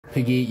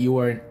Piggy, you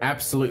were an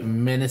absolute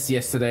menace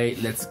yesterday.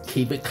 Let's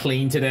keep it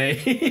clean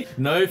today.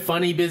 No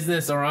funny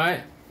business,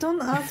 alright? Don't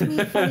ask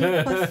me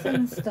funny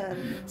questions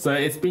then. So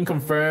it's been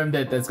confirmed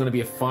that there's going to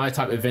be a fire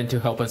type event to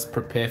help us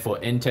prepare for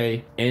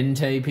Entei.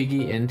 Entei,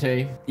 Piggy,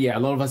 Entei. Yeah, a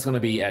lot of us are going to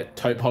be at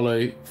Taupe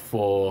Hollow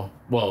for,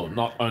 well,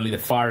 not only the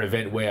fire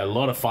event where a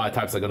lot of fire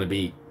types are going to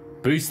be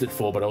boosted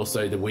for, but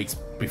also the weeks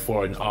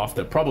before and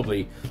after,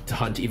 probably to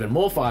hunt even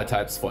more fire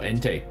types for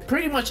Entei.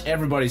 Pretty much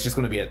everybody's just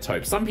going to be at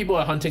Taupe. Some people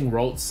are hunting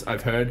Rolts,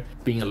 I've heard.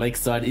 Being a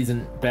Lakeside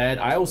isn't bad.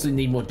 I also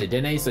need more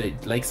Dedenne, so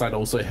Lakeside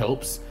also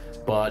helps.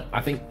 But I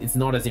think it's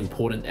not as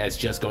important as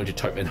just going to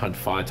Taupe and hunt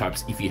fire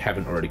types if you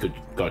haven't already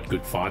got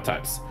good fire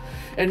types.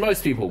 And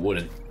most people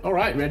wouldn't.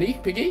 Alright, ready,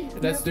 Piggy?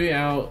 Let's do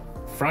our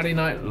Friday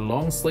night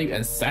long sleep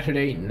and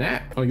Saturday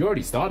nap. Oh, you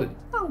already started.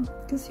 Oh,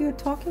 because you're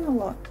talking a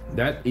lot.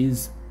 That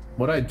is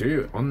what I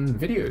do on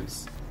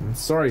videos. I'm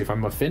sorry if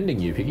I'm offending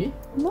you, Piggy.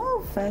 No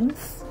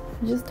offense.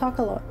 You just talk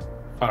a lot.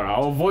 Alright,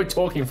 I'll avoid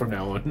talking from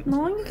now on.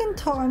 No, you can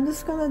talk. I'm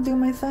just gonna do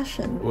my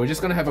session. We're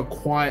just gonna have a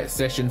quiet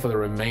session for the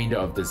remainder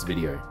of this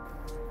video.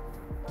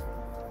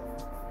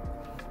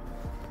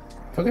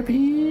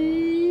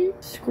 Togepi!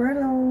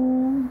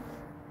 Squirtle.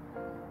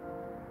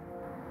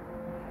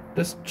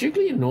 Does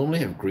Jiggly normally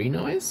have green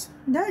eyes?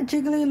 That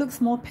Jiggly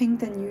looks more pink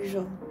than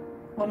usual.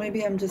 Or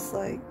maybe I'm just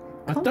like...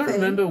 I don't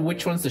remember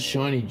which one's the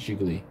shiny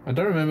Jiggly. I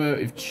don't remember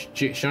if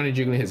shiny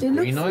Jiggly has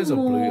green eyes or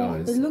blue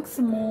eyes. It looks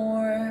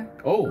more...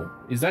 Oh,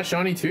 is that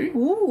shiny too?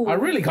 Ooh. I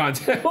really can't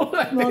tell.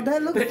 Well,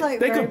 that looks like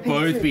they very could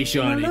both pink. be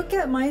shiny. Now look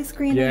at my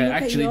screen. Yeah, and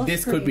look actually, at your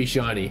this screen. could be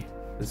shiny.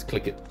 Let's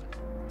click it.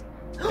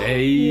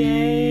 Hey!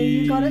 Yay,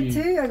 you got it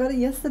too. I got it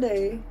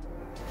yesterday.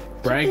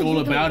 Brag all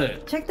about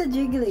it. Check the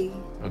Jiggly.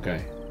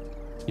 Okay.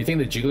 You think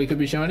the Jiggly could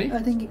be shiny? I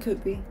think it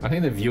could be. I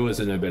think the viewers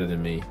are no better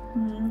than me.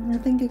 I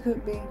think it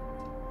could be.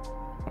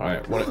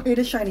 Alright, what? It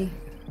is shiny.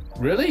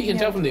 Really? You can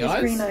tell from the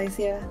eyes? Green eyes,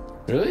 yeah.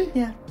 Really?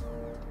 Yeah.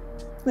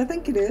 I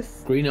think it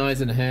is. Green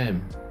eyes and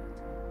ham.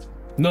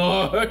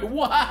 No!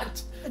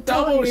 What? told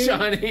Double you.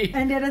 shiny!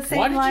 And they're the same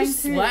Why did line you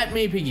too. slap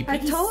me, Piggy? I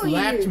Piggy told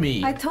slapped you.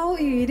 me. I told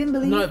you. You didn't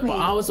believe me. No, but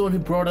I was the one who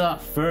brought it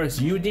up first.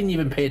 You didn't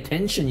even pay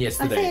attention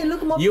yesterday. I said it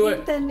looked more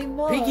pink than it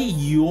was. Piggy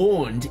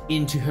yawned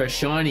into her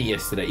shiny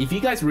yesterday. If you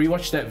guys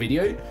rewatch that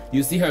video,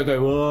 you'll see her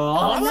go,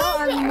 whoa. Now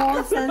I'm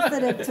more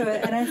sensitive to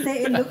it, and I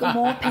say it looked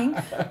more pink.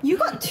 You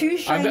got two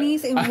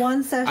shinies in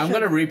one session. I'm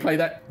going to replay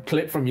that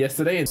clip from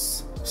yesterday and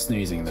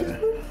snoozing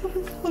there.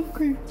 I'm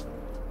hungry.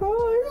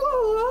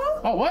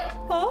 Oh, what?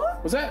 Huh?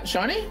 Was that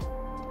shiny?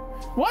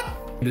 What?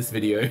 This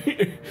video.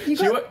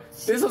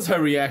 This was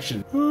her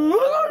reaction. You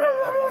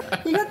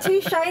got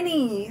two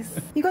shinies.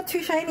 You got two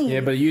shinies.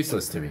 Yeah, but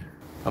useless to me.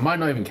 I might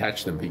not even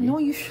catch them, Piggy. No,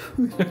 you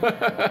should.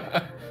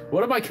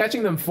 What am I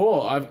catching them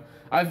for?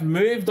 I've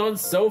moved on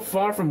so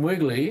far from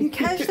Wiggly. You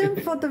catch them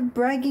for the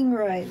bragging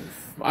rights.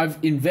 I've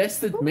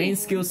invested main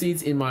skill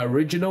seeds in my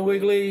original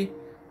Wiggly.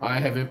 I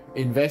have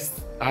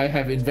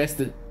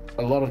invested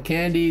a lot of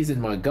candies in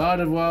my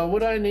garden. Well, what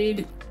do I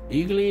need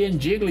Eegly and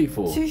Jiggly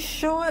for? To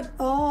show it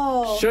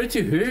off. Show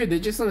to who? They're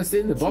just gonna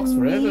sit in the box To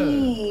forever.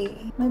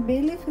 me. My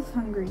Bayleaf is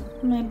hungry.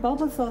 My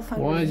Bulbasaur's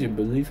hungry. Why is your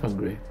belief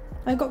hungry?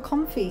 I got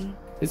comfy.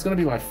 It's gonna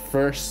be my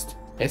first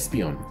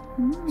Espeon.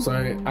 So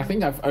I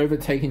think I've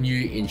overtaken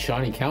you in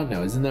shiny count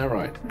now, isn't that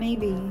right?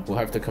 Maybe. We'll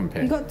have to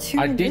compare. You got two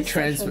I in did this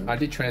transfer. session. I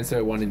did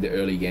transfer one in the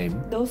early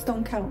game. Those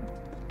don't count.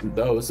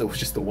 Those, it was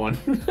just the one.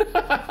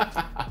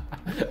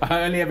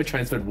 I only ever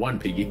transferred one,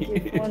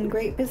 Piggy. One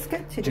great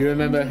biscuit. Do you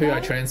remember who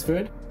I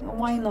transferred?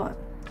 Why not?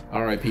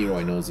 R.I.P.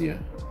 Rhinosia.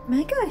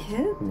 Mega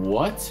hit?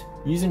 What?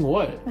 Using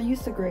what? I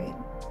used to great.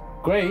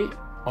 Great?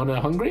 On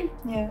a hungry?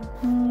 Yeah.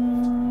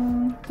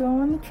 Do I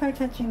want to try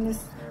catching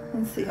this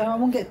and see? I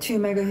won't get 2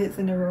 mega hits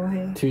in a row,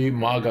 hey. 2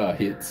 Maga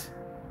hits.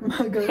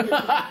 Mega hits.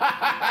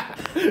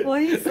 Why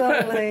are you so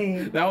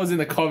lame? That was in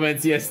the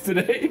comments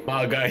yesterday.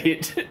 Maga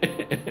hit.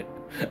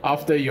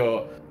 After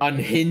your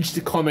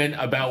unhinged comment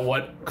about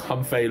what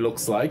Comfey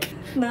looks like.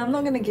 No, I'm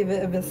not gonna give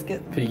it a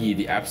biscuit. Piggy,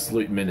 the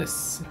absolute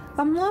menace.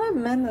 I'm not a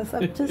menace.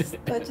 I just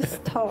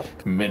talk.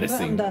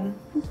 Menacing. I'm done.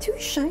 I'm too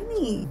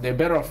shiny. They're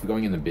better off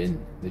going in the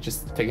bin. They're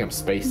just taking up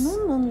space. No.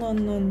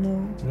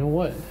 You know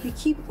what? You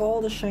keep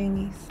all the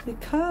shinies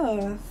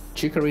because.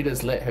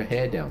 Chikorita's let her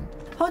hair down.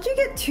 How'd you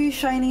get 2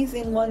 shinies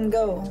in one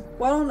go?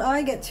 Why don't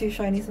I get 2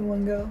 shinies in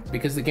one go?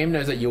 Because the game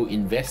knows that you'll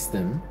invest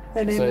them,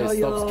 And then so it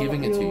stops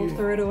giving it to you'll you.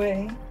 throw it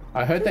away.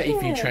 I heard that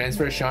if you Yeah.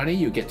 transfer a shiny,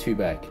 you get 2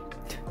 back.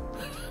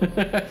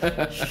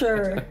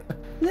 Sure.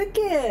 Look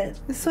it.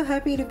 I'm so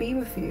happy to be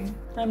with you.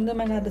 I'm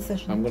doing another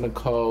decision. I'm gonna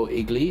call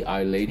Eegly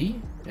Eye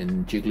Lady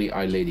and Jiggly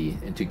Eye Lady,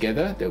 and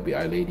together they'll be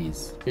Eye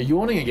Ladies. You're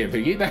yawning again,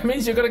 Piggy. That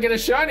means you're gonna get a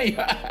shiny.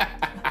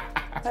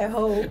 I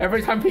hope.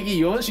 Every time Piggy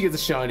yawns, she gets a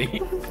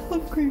shiny.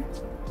 Okay.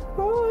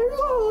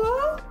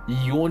 You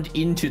yawned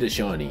into the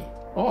shiny.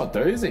 Oh,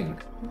 dozing.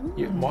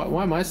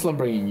 Why am I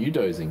slumbering and you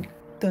dozing?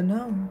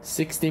 Dunno.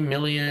 60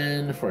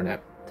 million for an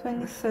app.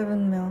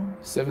 27 mil.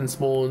 7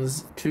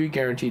 spawns, 2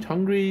 guaranteed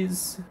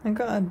hungries. I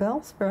got a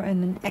Bellsprout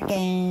and an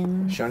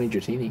Ekans. Shiny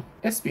Dratini.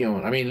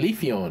 Espeon. I mean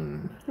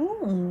Leafeon.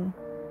 Ooh.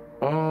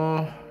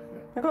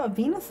 I got a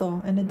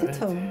Venusaur and a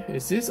Ditto.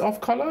 Is this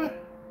off color?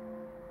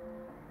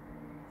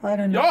 I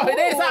don't know. Oh, it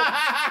is!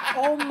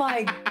 Oh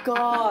my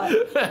god.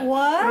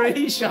 What?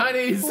 3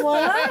 shinies.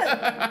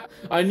 What?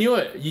 I knew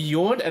it. You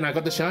yawned and I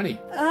got the shiny.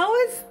 How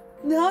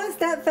is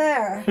that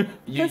fair?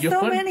 You There's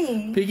so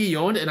many. Piggy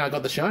yawned and I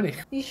got the shiny.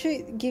 You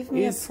should give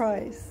me Yes. a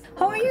prize.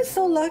 How are you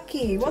so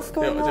lucky? What's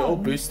going They're all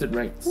on? boosted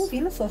ranks. Oh,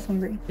 Venusaur's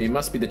hungry. It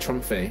must be the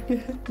Trumpfay.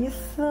 You're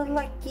so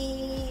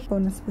lucky.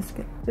 Bonus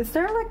biscuit. Is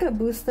there like a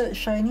boosted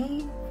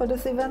shiny for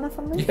this event or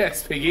something?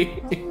 Yes,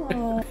 Piggy.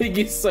 Oh.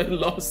 Piggy's so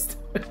lost.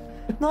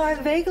 No, I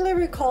vaguely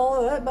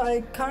recall it, but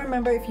I can't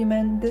remember if you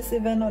meant this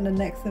event or the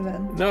next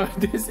event. No,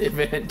 this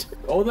event.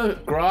 All the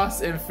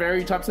grass and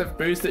fairy types have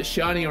boosted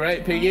shiny,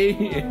 right,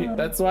 Piggy?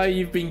 That's why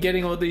you've been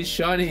getting all these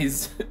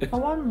shinies. I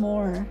want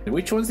more.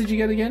 Which ones did you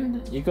get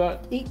again? You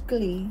got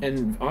Equally.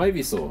 an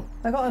Ivysaur.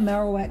 I got a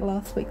Marowak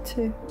last week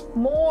too.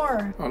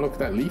 More! Oh, look at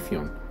that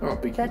Leafeon. Oh,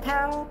 Piggy. That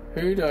how?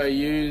 Who do I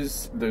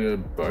use the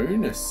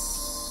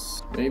bonus?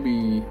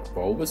 Maybe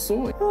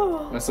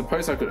Bulbasaur? I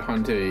suppose I could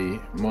hunt a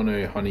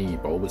mono honey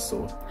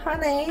Bulbasaur.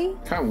 Honey!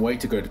 Can't wait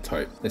to go to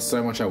Taupe. There's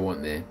so much I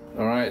want there.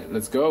 Alright,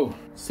 let's go.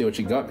 See what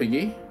you got,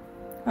 Piggy.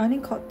 I only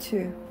caught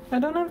 2. I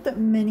don't have that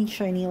many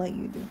shiny like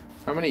you do.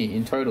 How many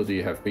in total do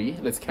you have, Piggy?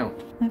 Let's count.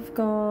 I've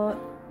got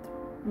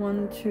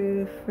 1,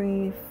 2,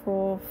 3,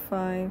 4,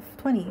 5,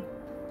 20.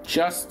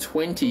 Just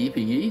 20,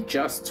 Piggy.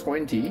 Just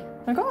 20.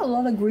 I got a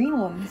lot of green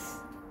ones.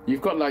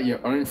 You've got like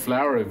your own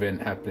flower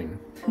event happening.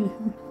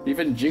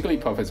 Even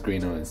Jigglypuff has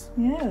green eyes.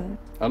 Yeah.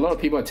 A lot of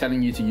people are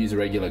telling you to use a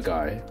regular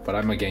guy, but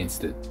I'm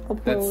against it. I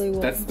probably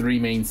will. That's 3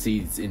 main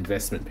seeds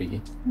investment,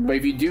 Piggy. But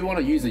if you do want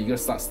to use it, you gotta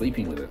start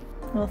sleeping with it.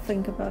 I'll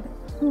think about it.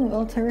 Oh,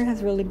 Altaria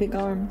has really big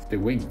arms. The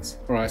wings.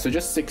 Alright, so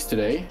just 6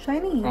 today.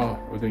 Shiny. Oh,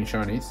 we're doing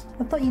shinies.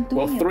 I thought you'd do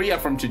Well, it. 3 are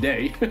from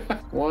today.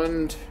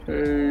 1,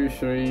 2,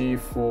 3,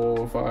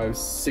 4, 5,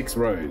 6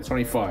 rows.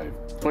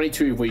 25.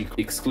 22 if we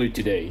exclude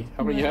today.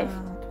 How many you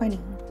have? 20.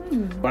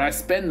 But I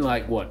spend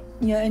like what?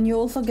 Yeah, and you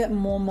also get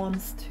more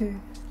mons too.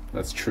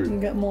 That's You true.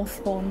 get more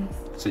spawns.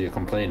 So you're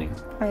complaining.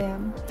 I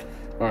am.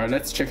 Alright,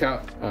 let's check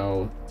out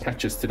our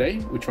patches today.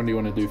 Which one do you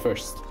want to do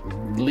first?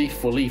 Leaf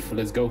for leaf.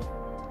 Let's go.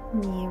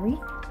 Mary.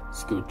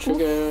 Skill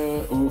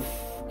trigger. Oof.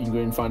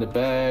 Ingredient finder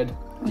bad.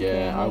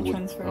 Okay, Yeah, I'll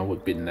transfer. I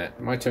would bid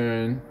that. My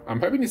turn. I'm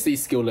hoping to see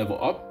skill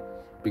level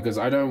up because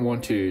I don't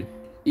want to,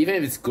 even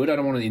if it's good, I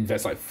don't want to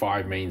invest like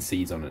 5 main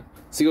seeds on it.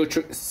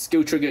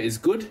 Skill trigger is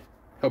good.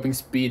 Helping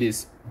speed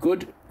is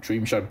good.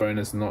 Dream shot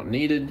bonus not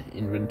needed.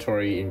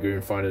 Inventory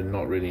ingredient finder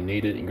not really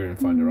needed. Ingredient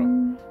finder up.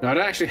 Now I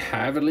don't actually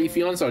have a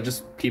Leafeon, so I'll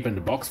just keep it in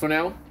the box for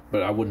now.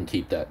 But I wouldn't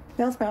keep that.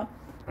 Bellsprout.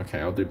 Okay,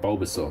 I'll do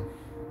Bulbasaur.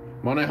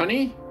 Mono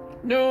honey?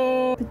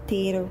 No.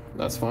 Potato.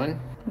 That's fine.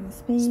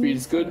 Speed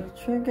is good.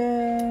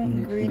 Trigger.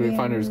 Ingredient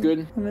finder is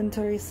good.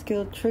 Inventory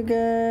skill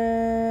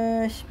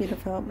trigger. Speed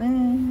of help.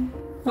 Man.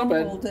 Not I'll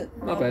bad. hold it.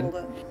 Not I'll bad. hold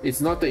it. It's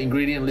not the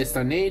ingredient list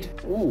I need.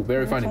 Ooh,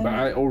 berry finding, but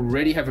I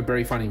already have a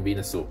berry finding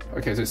Venusaur.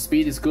 Okay, so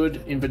speed is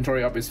good.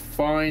 Inventory up is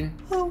fine.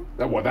 Oh,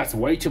 Well, that's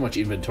way too much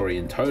inventory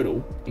in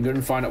total.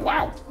 Ingredient finder.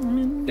 Wow.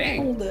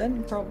 Dang. hold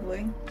it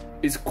probably.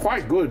 It's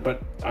quite good,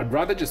 but I'd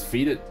rather just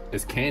feed it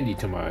as candy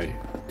to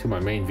my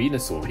main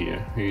Venusaur here,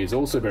 who is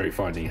also berry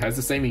finding. Has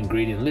the same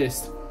ingredient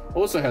list.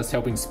 Also has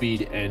helping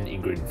speed and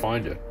ingredient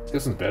finder.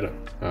 This one's better.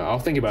 I'll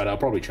think about it. I'll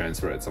probably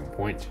transfer it at some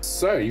point.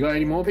 So, you got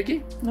any more,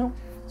 Piggy? No.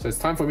 So it's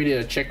time for me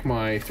to check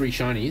my 3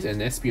 shinies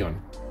and Espeon.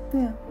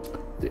 Yeah.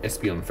 The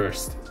Espeon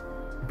first.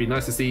 It'd be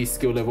nice to see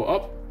skill level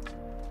up,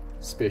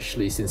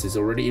 especially since it's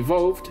already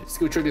evolved.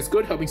 Skill trigger is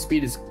good. Helping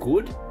speed is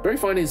good. Berry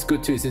finding is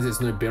good too, since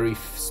there's no berry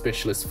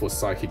specialist for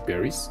psychic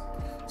berries.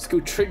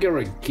 Skill trigger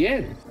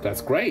again.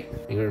 That's great.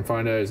 Ingredient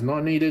finder is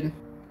not needed.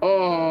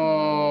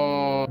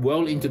 Oh,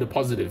 well into the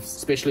positives,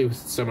 especially with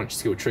so much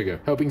skill trigger.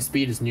 Helping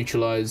speed is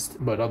neutralized,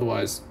 but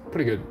otherwise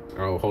pretty good.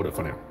 I'll hold it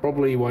for now.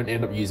 Probably won't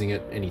end up using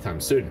it anytime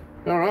soon.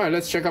 Alright,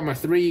 let's check out my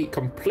 3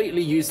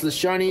 completely useless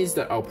shinies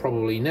that I'll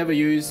probably never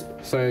use.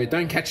 So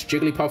don't catch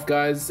Jigglypuff,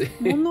 guys.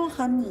 Mono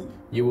honey.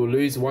 You will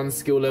lose 1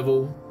 skill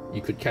level.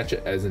 You could catch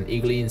it as an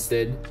Eevee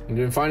instead.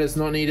 Ingredient finder is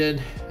not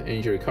needed.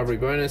 Energy recovery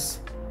bonus,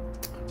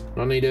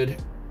 not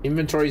needed.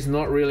 Inventory is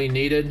not really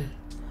needed.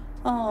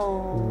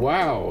 Oh.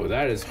 Wow,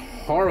 that is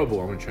horrible.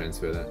 I'm gonna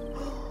transfer that.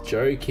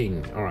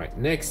 Joking. Alright,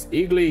 next,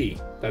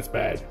 Eevee. That's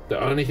bad. The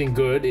only thing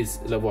good is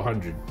level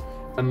 100.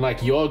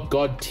 Unlike your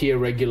god tier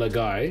regular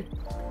guy,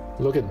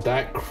 look at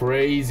that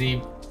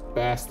crazy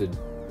bastard.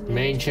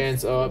 Main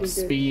chance up,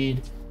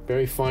 speed,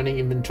 berry finding,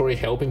 inventory,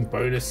 helping,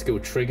 bonus, skill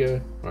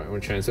trigger. Alright, I'm gonna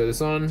transfer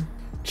this on.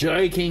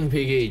 Joking,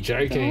 Piggy,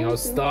 joking. I'll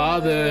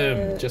star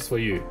them just for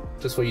you.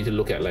 Just for you to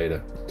look at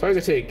later.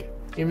 Togetic.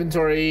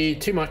 Inventory,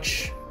 too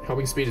much.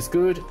 Helping speed is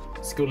good.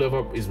 Skill level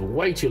up is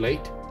way too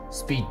late.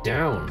 Speed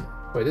down.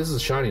 Wait, this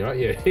is shiny, right?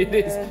 Yeah, it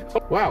is.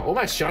 Wow, all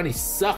my shinies suck.